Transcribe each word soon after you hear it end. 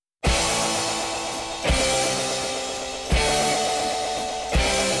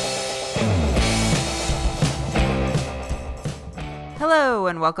Hello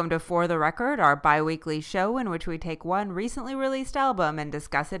and welcome to For the Record, our bi-weekly show in which we take one recently released album and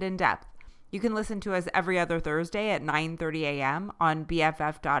discuss it in depth. You can listen to us every other Thursday at 9:30 a.m. on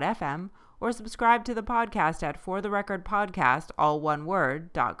BFF.fm or subscribe to the podcast at fortherecordpodcast, all one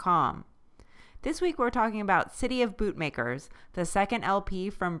word.com. This week we're talking about City of Bootmakers, the second LP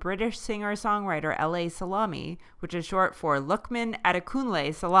from British singer-songwriter L.A. Salami, which is short for Lukman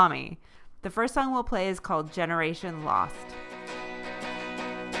Adekunle Salami. The first song we'll play is called Generation Lost.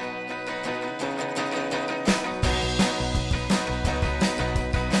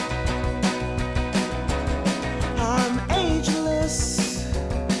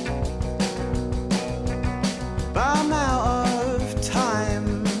 I'm out of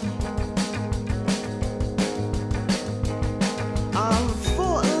time. I'm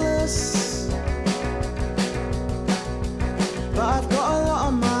thoughtless, but I've got a lot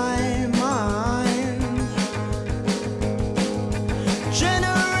on my mind.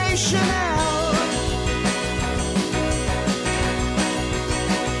 Generation out,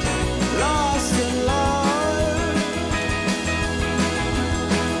 lost in love.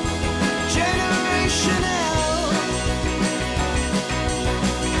 Generation out.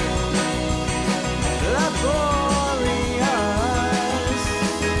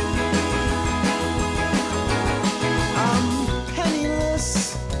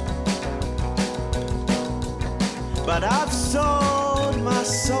 But I've sold my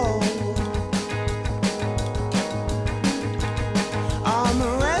soul. I'm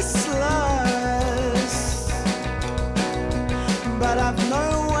restless, but I've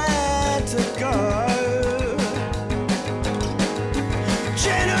nowhere to go.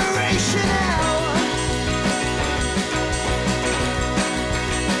 Generation out,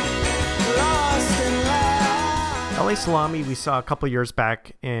 lost in love. L.A. Salami we saw a couple years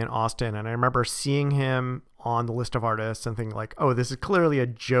back in Austin, and I remember seeing him on the list of artists and thinking like, oh, this is clearly a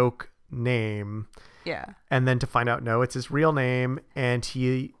joke name. Yeah. And then to find out, no, it's his real name. And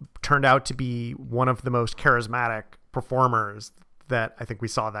he turned out to be one of the most charismatic performers that I think we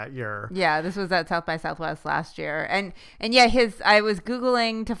saw that year. Yeah, this was at South by Southwest last year. And yeah, I was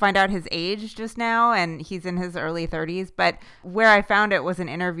Googling to find out his age just now, and he's in his early 30s. But where I found it was an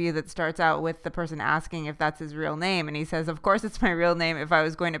interview that starts out with the person asking if that's his real name. And he says, of course it's my real name. If I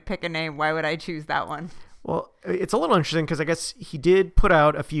was going to pick a name, why would I choose that one? Well, it's a little interesting because I guess he did put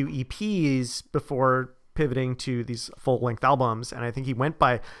out a few EPs before pivoting to these full-length albums. And I think he went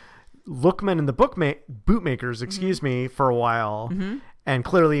by Lukman and the Bootmakers, for a while. Mm-hmm. And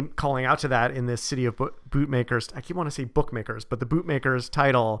clearly calling out to that in this City of Bootmakers. I keep wanting to say Bookmakers, but the Bootmakers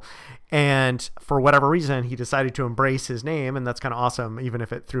title. And for whatever reason, he decided to embrace his name. And that's kind of awesome, even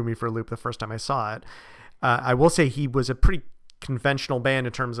if it threw me for a loop the first time I saw it. I will say he was a pretty conventional band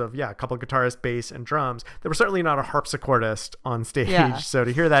in terms of, a couple of guitarists, bass, and drums. They were certainly not a harpsichordist on stage. Yeah. So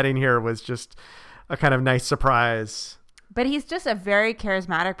to hear that in here was just a kind of nice surprise. But he's just a very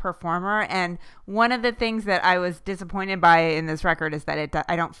charismatic performer. And one of the things that I was disappointed by in this record is that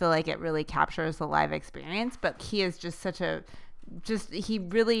I don't feel like it really captures the live experience. But he is just he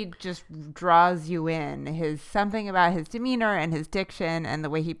really just draws you in. Something about his demeanor and his diction and the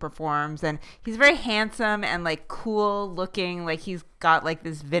way he performs, and he's very handsome and like cool looking, like he's got like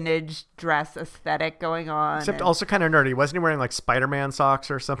this vintage dress aesthetic going on, except also kind of nerdy. Wasn't he wearing like Spider-Man socks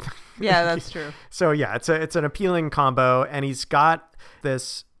or something? Yeah, that's true. So yeah, it's an appealing combo, and he's got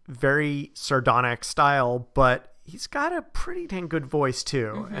this very sardonic style, but he's got a pretty dang good voice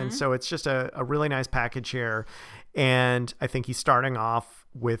too. Mm-hmm. And so it's just a really nice package here. And I think he's starting off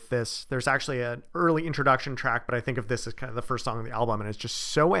with this. There's actually an early introduction track, but I think of this as kind of the first song on the album. And it's just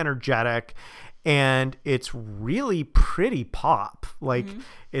so energetic. And it's really pretty pop. Like,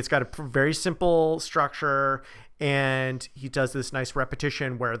 It's got a very simple structure. And he does this nice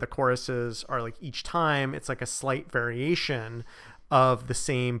repetition where the choruses are like each time it's like a slight variation of the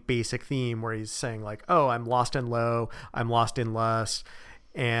same basic theme, where he's saying like, oh, I'm lost and low, I'm lost in lust,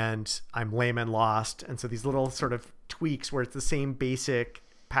 and I'm lame and lost. And so these little sort of tweaks where it's the same basic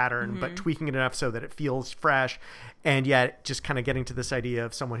pattern, but tweaking it enough so that it feels fresh, and yet just kind of getting to this idea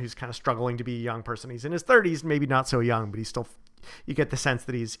of someone who's kind of struggling to be a young person. He's in his 30s, maybe not so young, but he's still, you get the sense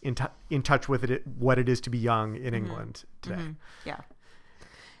that he's in touch with it, what it is to be young in England today. Yeah.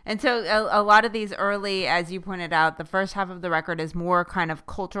 And so a lot of these early, as you pointed out, the first half of the record is more kind of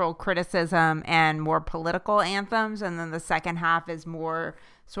cultural criticism and more political anthems. And then the second half is more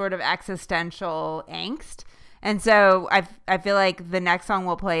sort of existential angst. And so I feel like the next song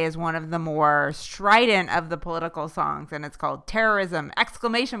we'll play is one of the more strident of the political songs. And it's called Terrorism!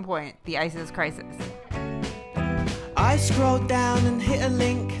 The ISIS Crisis. I scrolled down and hit a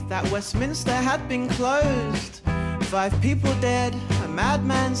link that Westminster had been closed. 5 people dead,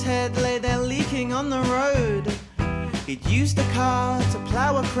 madman's head lay there leaking on the road. He'd used a car to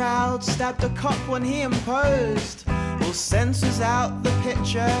plow a crowd, stabbed a cop when he imposed. All censors out the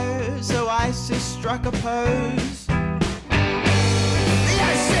picture, so ISIS struck a pose. The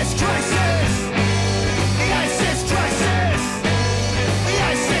ISIS crisis! The ISIS crisis! The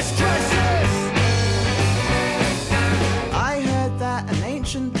ISIS crisis! I heard that an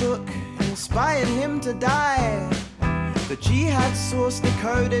ancient book inspired him to die. The jihad source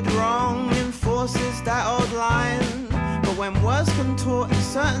decoded wrong enforces that old line. But when words contort in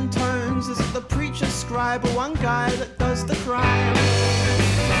certain tones, is it the preacher, scribe, or one guy that does the crime?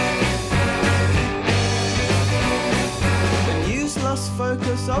 The news lost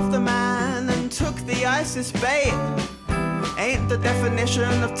focus of the man and took the ISIS bait. Ain't the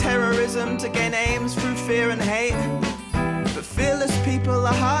definition of terrorism to gain aims through fear and hate? But fearless people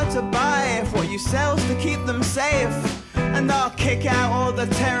are hard to buy if what you sell's to keep them safe. And I'll kick out all the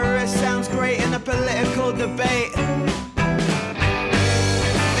terrorists sounds great in a political debate. The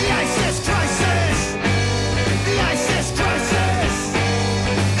ISIS crisis! The ISIS crisis!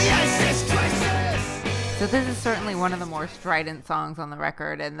 The ISIS crisis! So this is certainly one of the more strident songs on the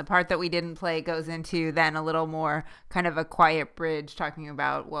record, and the part that we didn't play goes into then a little more kind of a quiet bridge talking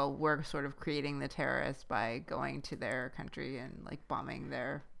about, well, we're sort of creating the terrorists by going to their country and like bombing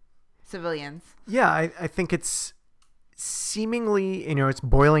their civilians. Yeah, I think it's seemingly, it's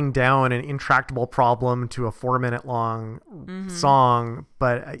boiling down an intractable problem to a 4-minute long song,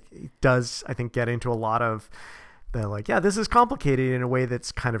 but it does, I think, get into a lot of the like, yeah, this is complicated in a way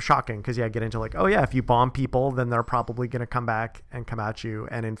that's kind of shocking because, yeah, get into like, oh yeah, if you bomb people, then they're probably going to come back and come at you.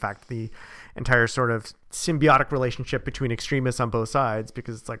 And in fact, the entire sort of symbiotic relationship between extremists on both sides,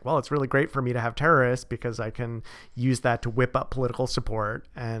 because it's like, well, it's really great for me to have terrorists because I can use that to whip up political support,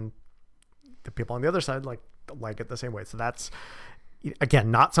 and the people on the other side like it the same way. So that's,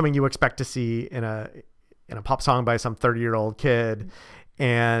 again, not something you expect to see in a pop song by some 30-year-old kid.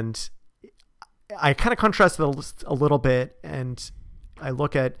 And I kind of contrast it a little bit, and I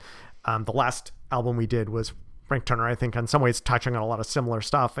look at the last album we did was Frank Turner, I think, in some ways touching on a lot of similar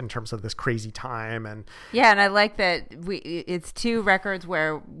stuff in terms of this crazy time. And yeah, and I like that it's two records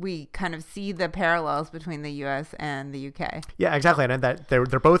where we kind of see the parallels between the US and the UK. Yeah, exactly. And that they're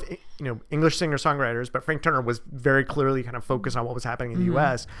both, English singer-songwriters, but Frank Turner was very clearly kind of focused on what was happening in the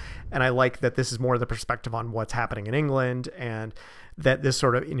US. And I like that this is more the perspective on what's happening in England, and that this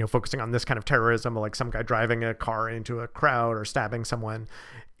sort of, focusing on this kind of terrorism, like some guy driving a car into a crowd or stabbing someone.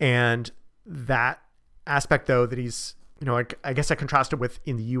 And that aspect, though, that he's, I guess I contrasted with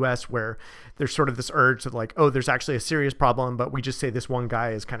in the US, where there's sort of this urge that like, oh, there's actually a serious problem, but we just say this one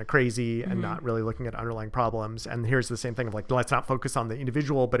guy is kind of crazy and not really looking at underlying problems. And here's the same thing of like, let's not focus on the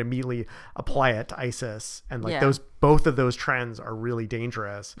individual, but immediately apply it to ISIS. And like both of those trends are really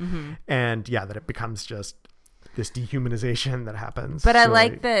dangerous. And yeah, that it becomes just this dehumanization that happens. But I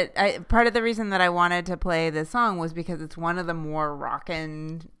like that part of the reason that I wanted to play this song was because it's one of the more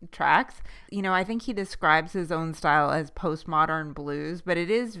rockin' tracks. I think he describes his own style as postmodern blues, but it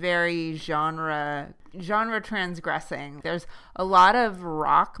is very genre transgressing. There's a lot of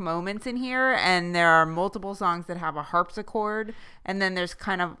rock moments in here, and there are multiple songs that have a harpsichord, and then there's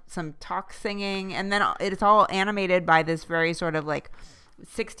kind of some talk singing, and then it's all animated by this very sort of like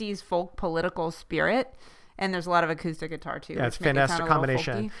 60s folk political spirit. And there's a lot of acoustic guitar too. Yeah, it's a fantastic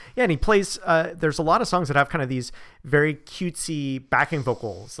combination. Yeah, and he plays, there's a lot of songs that have kind of these very cutesy backing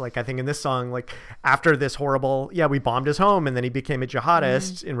vocals. Like I think in this song, like after this horrible, we bombed his home, and then he became a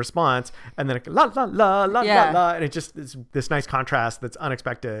jihadist in response, and then la la la la la la, and it just is this nice contrast that's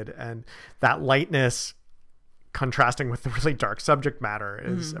unexpected, and that lightness contrasting with the really dark subject matter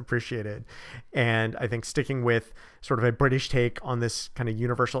is appreciated. And I think sticking with sort of a British take on this kind of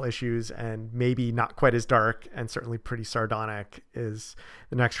universal issues, and maybe not quite as dark and certainly pretty sardonic, is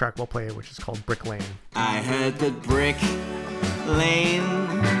the next track we'll play, which is called Brick Lane. I heard that Brick Lane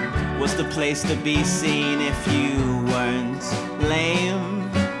was the place to be seen if you weren't lame.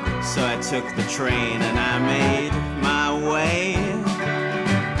 So I took the train and I made my way.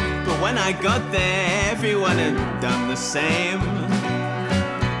 When I got there, everyone had done the same.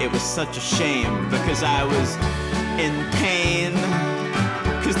 It was such a shame because I was in pain,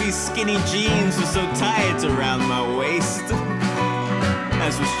 because these skinny jeans were so tight around my waist,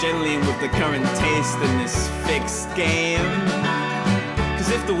 as was generally with the current taste in this fixed game. Because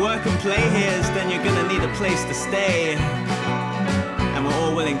if the work and play here's, then you're gonna need a place to stay, and we're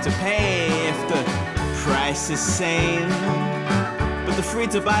all willing to pay if the price is sane. But the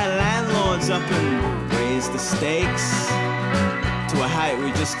free-to-buy landlords up and raise the stakes to a height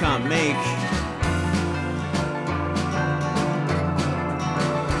we just can't make.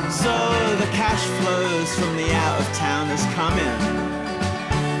 So the cash flows from the out-of-towners come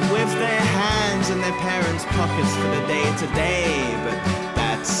in with their hands in their parents' pockets for the day-to-day, but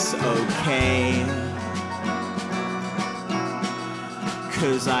that's okay.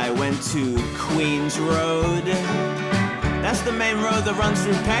 'Cause I went to Queen's Road. That's the main road that runs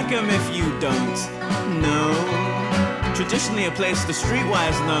through Peckham, if you don't know. Traditionally a place the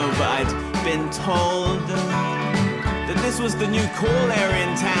streetwise know, but I'd been told that this was the new cool area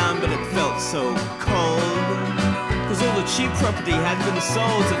in town, but it felt so cold. 'Cause all the cheap property had been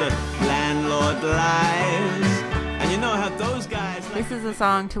sold to the landlord lies. And you know how those guys... This is a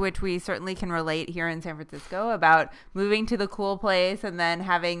song to which we certainly can relate here in San Francisco about moving to the cool place and then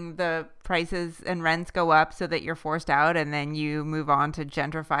having the prices and rents go up so that you're forced out and then you move on to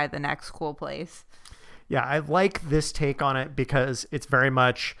gentrify the next cool place. Yeah, I like this take on it because it's very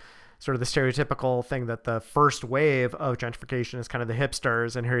much sort of the stereotypical thing that the first wave of gentrification is kind of the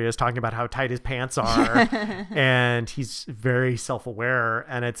hipsters, and here he is talking about how tight his pants are, and he's very self-aware,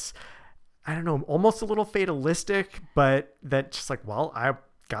 and it's, I don't know, almost a little fatalistic, but that just like, well, I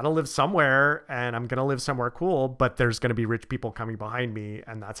gotta live somewhere, and I'm gonna live somewhere cool, but there's gonna be rich people coming behind me,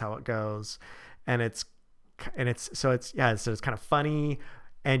 and that's how it goes. And it's kind of funny,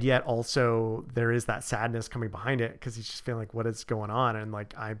 and yet also there is that sadness coming behind it because he's just feeling like, what is going on? And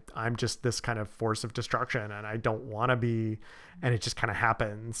like, I'm just this kind of force of destruction and I don't want to be, and it just kind of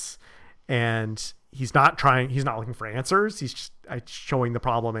happens. And he's not looking for answers. He's just showing the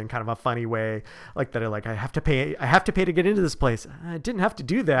problem in kind of a funny way, like that. Like, I have to pay to get into this place. I didn't have to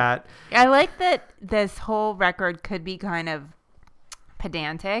do that. I like that this whole record could be kind of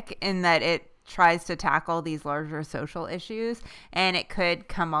pedantic in that it tries to tackle these larger social issues, and it could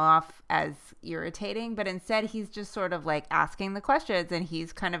come off as irritating, but instead he's just sort of like asking the questions, and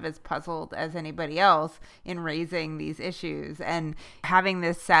he's kind of as puzzled as anybody else in raising these issues, and having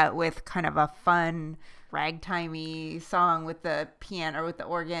this set with kind of a fun ragtimey song with the piano or with the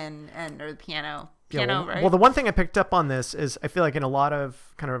organ or the piano. Right? Well, the one thing I picked up on this is I feel like in a lot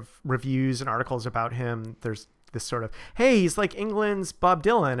of kind of reviews and articles about him, there's this sort of, hey, he's like England's Bob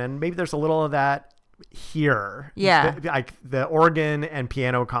Dylan, and maybe there's a little of that here. Yeah. Like the organ and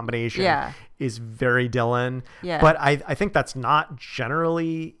piano combination is very Dylan. Yeah. But I think that's not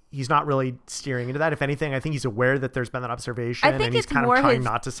generally, he's not really steering into that. If anything, I think he's aware that there's been that observation, and he's kind of trying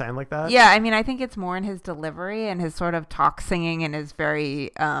not to sound like that. Yeah, I mean, I think it's more in his delivery and his sort of talk singing and his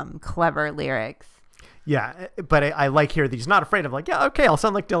very clever lyrics. Yeah, but I like here that he's not afraid of like, yeah, okay, I'll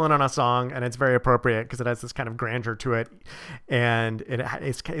sound like Dylan on a song, and it's very appropriate because it has this kind of grandeur to it, and it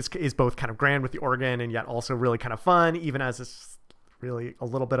is both kind of grand with the organ and yet also really kind of fun, even as it's really a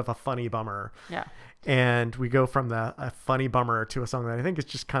little bit of a funny bummer. Yeah. And we go from a funny bummer to a song that I think is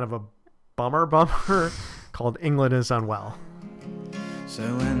just kind of a bummer called England is Unwell. So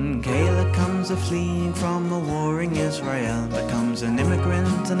when Kayla comes a-fleeing from a warring Israel, becomes an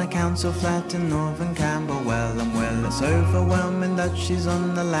immigrant in a council flat in northern Camberwell, and well, it's overwhelming that she's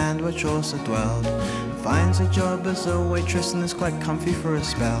on the land where Chaucer dwelled, and finds a job as a waitress and is quite comfy for a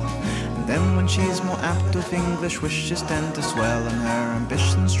spell. And then when she's more apt with English, wishes tend to swell, and her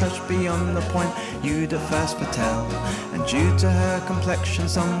ambitions stretch beyond the point you'd at first foretell. And due to her complexion,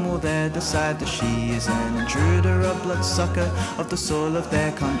 some will there decide that she is an intruder, a bloodsucker of the soil of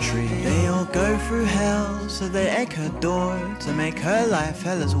their country. They all go through hell, so they egg her door to make her life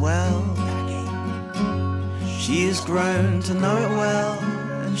hell as well. She has grown to know it well,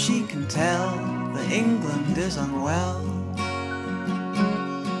 and she can tell that England is unwell.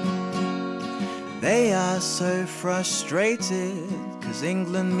 They are so frustrated, 'cause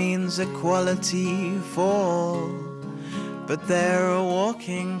England means equality for all. But they're a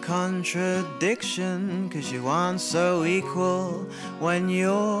walking contradiction, 'cause you aren't so equal when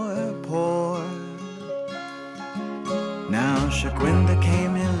you're poor. Now Chagrinda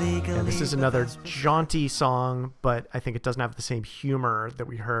came illegally. Yeah, this is another jaunty song, but I think it doesn't have the same humor that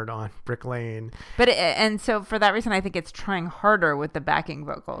we heard on Brick Lane. But and so for that reason, I think it's trying harder with the backing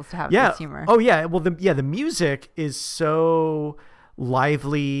vocals to have this humor. Oh yeah. Well, the music is so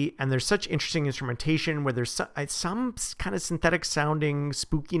lively, and there's such interesting instrumentation where there's some kind of synthetic sounding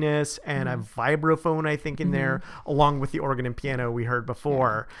spookiness and a vibraphone, I think, in there, along with the organ and piano we heard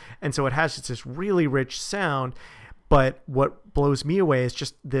before. And so it has just this really rich sound. But what blows me away is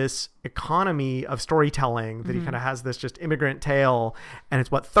just this economy of storytelling that he kind of has this just immigrant tale. And it's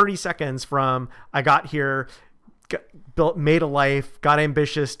 30 seconds from I got here, made a life, got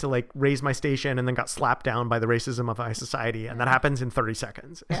ambitious to like raise my station, and then got slapped down by the racism of my society. And that happens in 30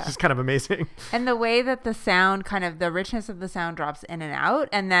 seconds. It's just kind of amazing. And the way that the sound, kind of the richness of the sound drops in and out.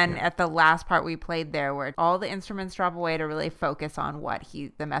 And then at the last part we played there, where all the instruments drop away to really focus on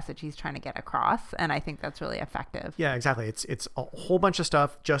the message he's trying to get across. And I think that's really effective. Yeah, exactly. It's a whole bunch of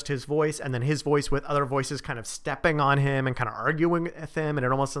stuff, just his voice, and then his voice with other voices kind of stepping on him and kind of arguing with him. And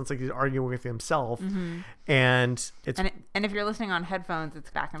it almost sounds like he's arguing with himself. And it's and if you're listening on headphones,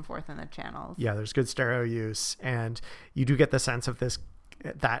 it's back and forth in the channels. Yeah, there's good stereo use, and you do get the sense of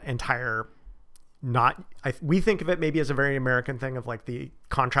that entire we think of it maybe as a very American thing of like the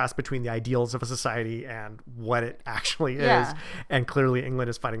contrast between the ideals of a society and what it actually is. And clearly England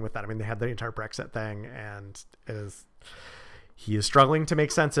is fighting with that. I mean, they had the entire Brexit thing, and he is struggling to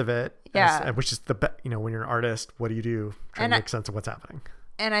make sense of it. Which is when you're an artist, what do you do? Try to make sense of what's happening.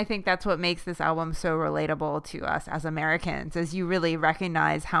 And I think that's what makes this album so relatable to us as Americans, is you really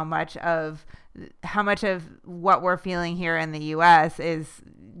recognize how much of what we're feeling here in the US is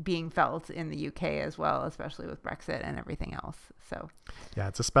being felt in the UK as well, especially with Brexit and everything else. So yeah,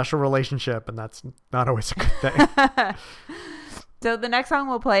 it's a special relationship, and that's not always a good thing. So the next song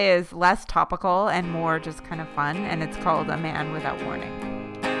we'll play is less topical and more just kind of fun, and it's called A Man Without Warning.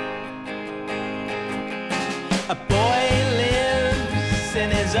 A boy lives in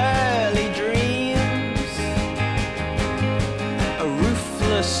his early dreams, a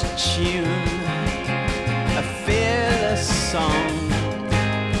ruthless tune, a fearless song.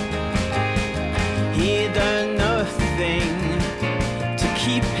 He don't know a thing to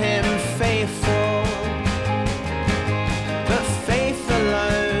keep him faithful, but faith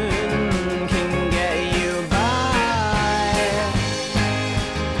alone can get you by.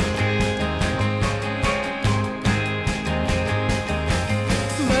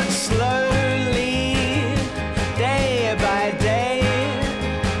 But slowly, day by day,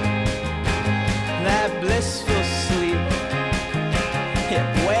 that blissful sleep, it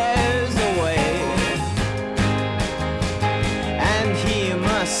wears away, and he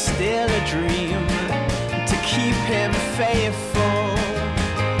must still a dream to keep him faithful,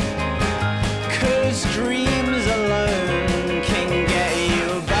 'cause dreams alone can get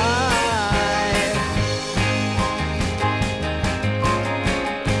you by.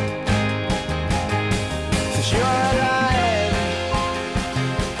 'Cause you're alive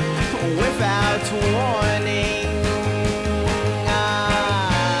without warning.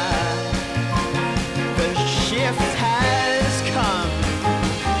 The shift has come,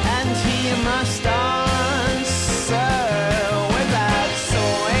 and he must answer without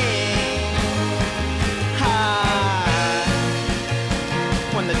swaying.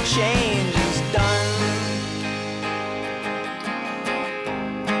 When the change is done.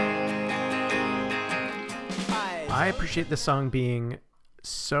 I appreciate the song being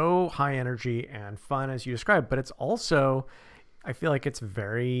so high energy and fun as you described, but it's also, I feel like it's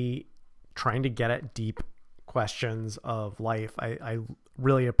very trying to get at deep questions of life. I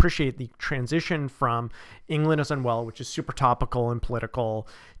really appreciate the transition from England is Unwell, which is super topical and political,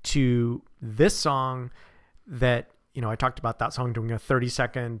 to this song that, I talked about that song doing a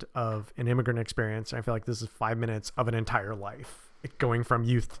 30-second of an immigrant experience. And I feel like this is 5 minutes of an entire life, going from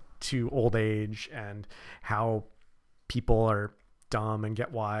youth to old age, and how people are dumb and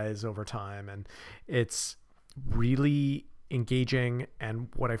get wise over time. And it's really engaging. And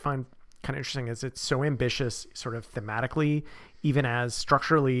what I find kind of interesting is it's so ambitious sort of thematically, even as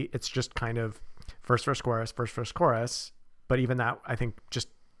structurally it's just kind of verse, chorus. But even that, I think, just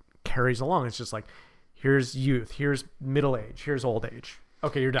carries along. It's just like, here's youth, here's middle age, here's old age.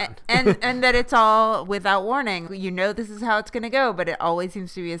 Okay, you're done. And that it's all without warning. This is how it's going to go, but it always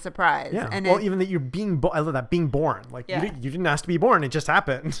seems to be a surprise. Yeah. And even that you're I love that, being born. Like, you didn't ask to be born. It just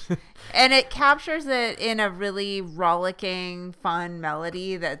happened. And it captures it in a really rollicking, fun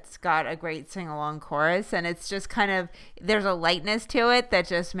melody that's got a great sing-along chorus. And it's just kind of, there's a lightness to it that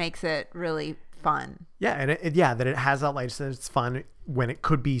just makes it really fun. Yeah, and that it has that lightness, and it's fun when it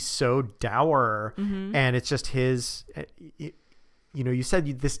could be so dour. And it's just his... you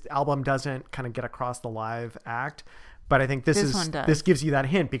said this album doesn't kind of get across the live act, but I think this gives you that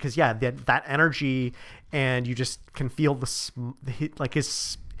hint, because that energy, and you just can feel like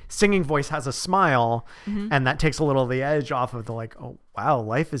his singing voice has a smile, and that takes a little of the edge off of the like, oh wow,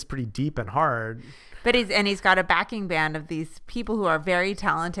 life is pretty deep and hard. But he's got a backing band of these people who are very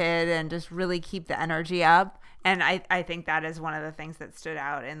talented and just really keep the energy up. And I think that is one of the things that stood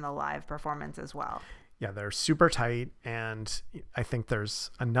out in the live performance as well. Yeah, they're super tight, and I think there's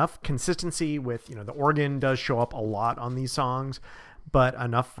enough consistency with, the organ does show up a lot on these songs, but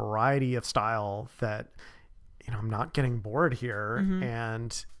enough variety of style that, I'm not getting bored here.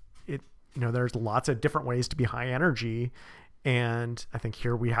 And it, there's lots of different ways to be high energy. And I think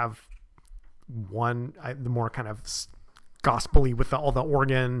here we have the more kind of gospel-y with all the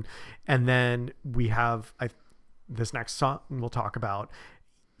organ. And then we have this next song we'll talk about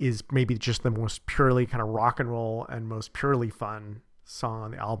is maybe just the most purely kind of rock and roll and most purely fun song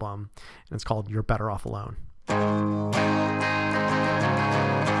on the album. And it's called You're Better Off Alone.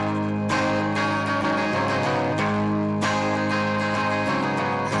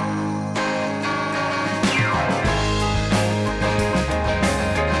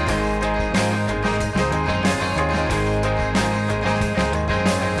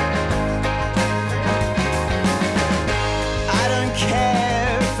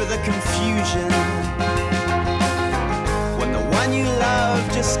 Confusion when the one you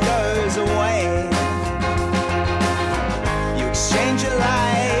love just goes away. You exchange your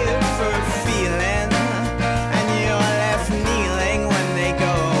life for a feeling, and you're left kneeling when they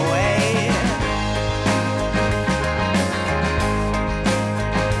go away.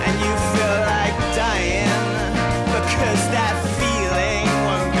 And you feel like dying because that feeling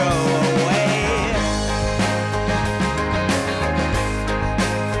won't go away.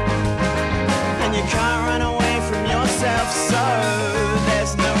 You can't run away from yourself, so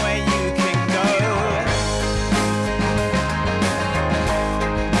there's nowhere you can go.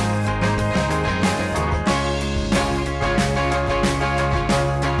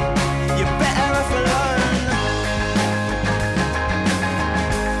 You're better off alone.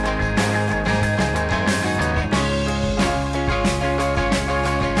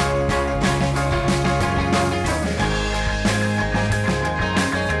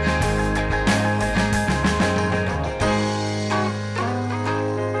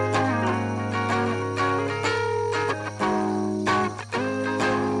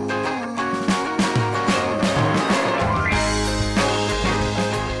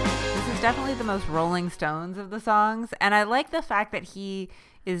 Definitely the most Rolling Stones of the songs, and I like the fact that he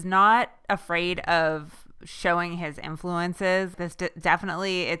is not afraid of showing his influences. This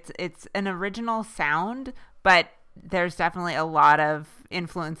definitely it's an original sound, but there's definitely a lot of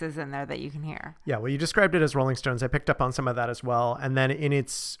influences in there that you can hear. Yeah, well, you described it as Rolling Stones. I picked up on some of that as well. And then in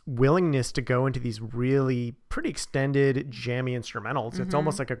its willingness to go into these really pretty extended, jammy instrumentals, it's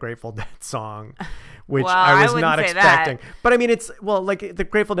almost like a Grateful Dead song, which Well, I was wouldn't not say expecting. that. But I mean, it's, well, like the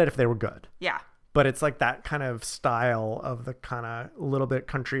Grateful Dead if they were good. Yeah. But it's like that kind of style of the kind of a little bit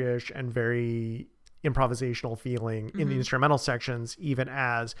country-ish and very improvisational feeling in the instrumental sections, even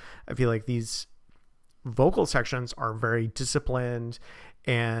as I feel like these vocal sections are very disciplined.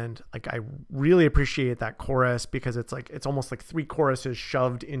 And like I really appreciate that chorus because it's like it's almost like three choruses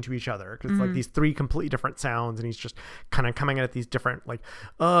shoved into each other because it's like these three completely different sounds, and he's just kind of coming at these different like,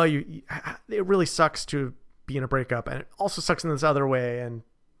 oh, it really sucks to be in a breakup, and it also sucks in this other way, and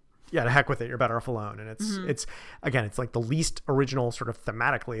yeah, to heck with it, you're better off alone. And it's again, it's like the least original sort of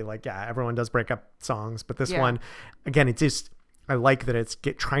thematically, like, yeah, everyone does breakup songs, but this one, again, it's just, I like that it's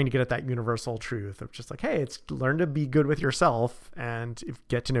trying to get at that universal truth of just like, hey, it's learn to be good with yourself and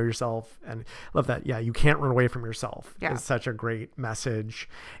get to know yourself. And love that. Yeah, you can't run away from yourself. Yeah. It's such a great message,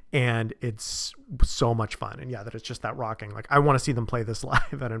 and it's so much fun. And yeah, that it's just that rocking. Like I want to see them play this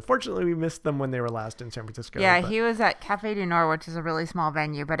live, and unfortunately we missed them when they were last in San Francisco. Yeah, he was at Cafe du Nord, which is a really small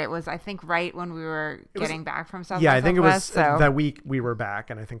venue, but it was, I think, right when we were getting back from South. Yeah, I think Southwest, it was that week we were back,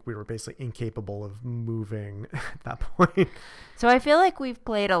 and I think we were basically incapable of moving at that point. So I feel like we've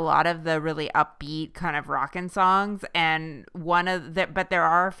played a lot of the really upbeat kind of rockin' songs, and but there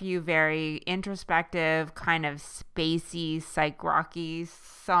are a few very introspective, kind of spacey, psych rocky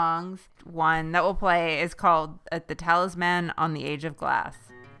songs. One that we'll play is called "The Talisman on the Age of Glass."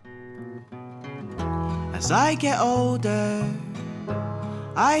 As I get older,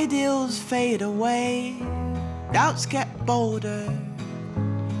 ideals fade away, doubts get bolder,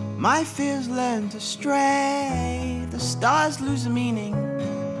 my fears learn to stray, the stars lose meaning,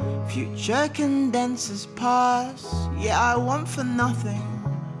 future condenses past, yet I want for nothing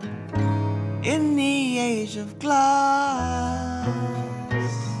in the age of glass.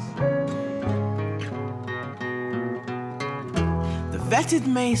 The vetted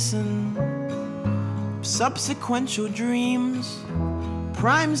mason, subsequential dreams,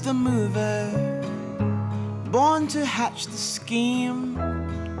 primes the mover, born to hatch the scheme.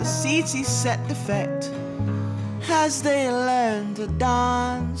 The seeds he set defect as they learn to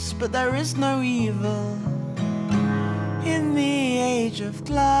dance, but there is no evil in the age of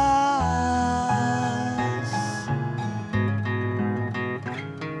glass.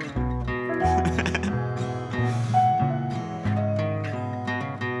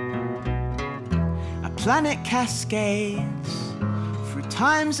 I planet cascades through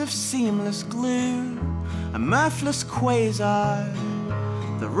times of seamless glue, a mirthless quasar,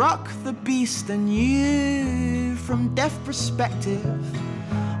 the rock, the beast, and you. From deaf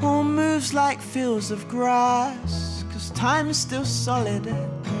perspective, all moves like fields of grass, 'cause time's still solid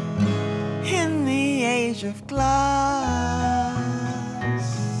in the age of glass.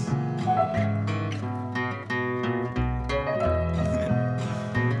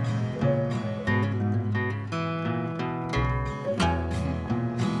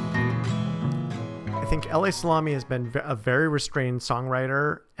 I think L.A. Salami has been a very restrained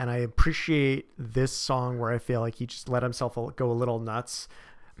songwriter, and I appreciate this song where I feel like he just let himself go a little nuts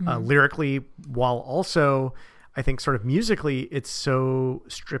lyrically, while also I think sort of musically it's so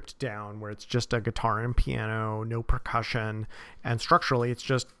stripped down where it's just a guitar and piano, no percussion, and structurally it's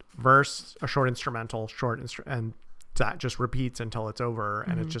just verse, a short instrumental, and that just repeats until it's over,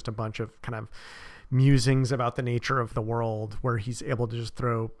 and it's just a bunch of kind of musings about the nature of the world where he's able to just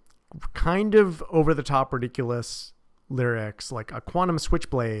throw kind of over the top ridiculous lyrics like a quantum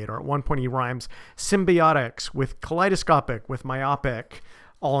switchblade, or at one point he rhymes symbiotics with kaleidoscopic with myopic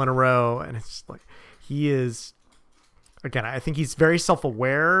all in a row, and it's like he is, again, I think he's very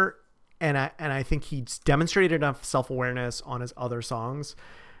self-aware, and I think he's demonstrated enough self-awareness on his other songs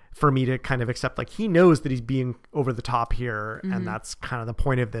for me to kind of accept, like, he knows that he's being over the top here. And that's kind of the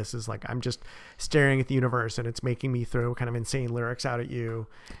point of this, is like, I'm just staring at the universe and it's making me throw kind of insane lyrics out at you,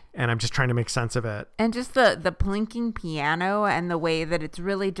 and I'm just trying to make sense of it. And just the plinking piano and the way that it's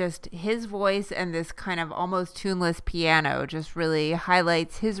really just his voice and this kind of almost tuneless piano just really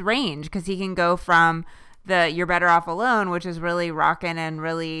highlights his range, because he can go from the You're Better Off Alone, which is really rockin' and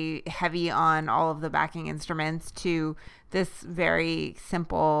really heavy on all of the backing instruments, to this very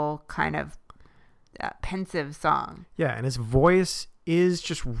simple kind of pensive song. Yeah, and his voice is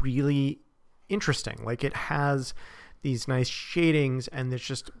just really interesting. Like, it has these nice shadings, and it's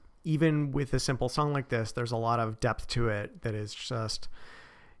just, even with a simple song like this, there's a lot of depth to it that is just,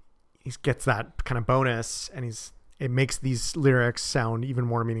 he gets that kind of bonus, and it makes these lyrics sound even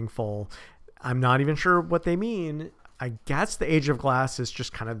more meaningful. I'm not even sure what they mean. I guess the age of glass is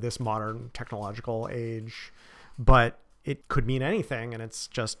just kind of this modern technological age, but it could mean anything. And it's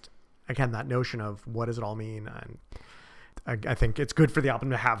just, again, that notion of what does it all mean? And I think it's good for the album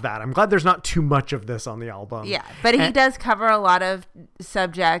to have that. I'm glad there's not too much of this on the album. Yeah, but he does cover a lot of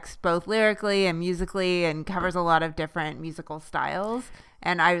subjects, both lyrically and musically, and covers a lot of different musical styles.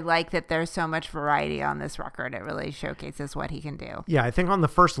 And I like that there's so much variety on this record. It really showcases what he can do. Yeah, I think on the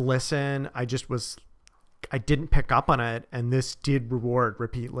first listen, I didn't pick up on it. And this did reward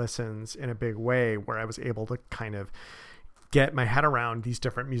repeat listens in a big way, where I was able to kind of get my head around these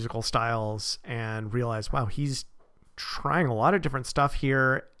different musical styles and realize, wow, he's trying a lot of different stuff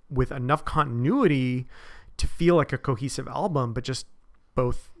here with enough continuity to feel like a cohesive album, but just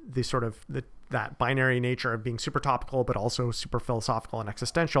both the sort of that binary nature of being super topical, but also super philosophical and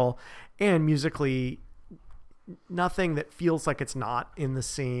existential, and musically nothing that feels like it's not in the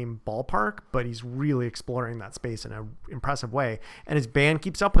same ballpark, but he's really exploring that space in an impressive way. And his band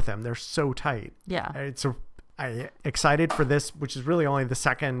keeps up with him. They're so tight. Yeah. I'm excited for this, which is really only the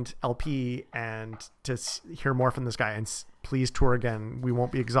second LP, and to hear more from this guy. And please tour again. We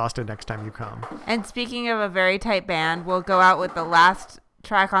won't be exhausted next time you come. And speaking of a very tight band, we'll go out with the last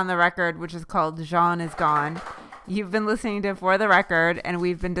track on the record, which is called Jean is Gone. You've been listening to For the Record, and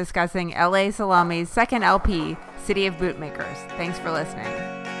we've been discussing L.A. Salami's second LP, City of Bootmakers. Thanks for listening.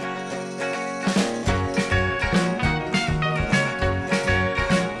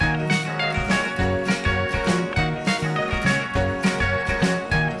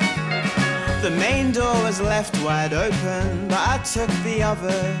 The main door was left wide open, but I took the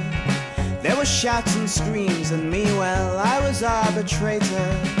other. There were shouts and screams, and me, well, I was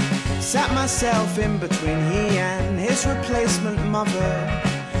arbitrator. Sat myself in between he and his replacement mother.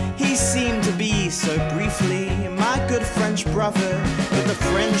 He seemed to be so briefly my good French brother, but the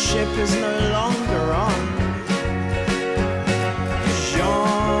friendship is no longer on.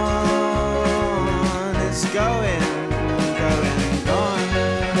 Jean is going, gone.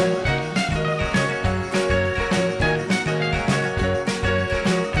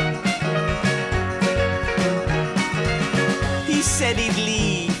 He said he'd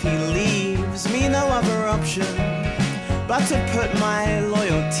leave, he leaves me no other option but to put my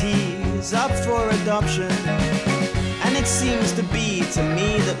loyalties up for adoption. And it seems to be to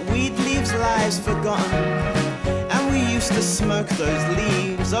me that weed leaves lives forgotten, and we used to smoke those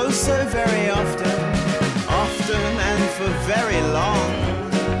leaves oh so very often and for very long.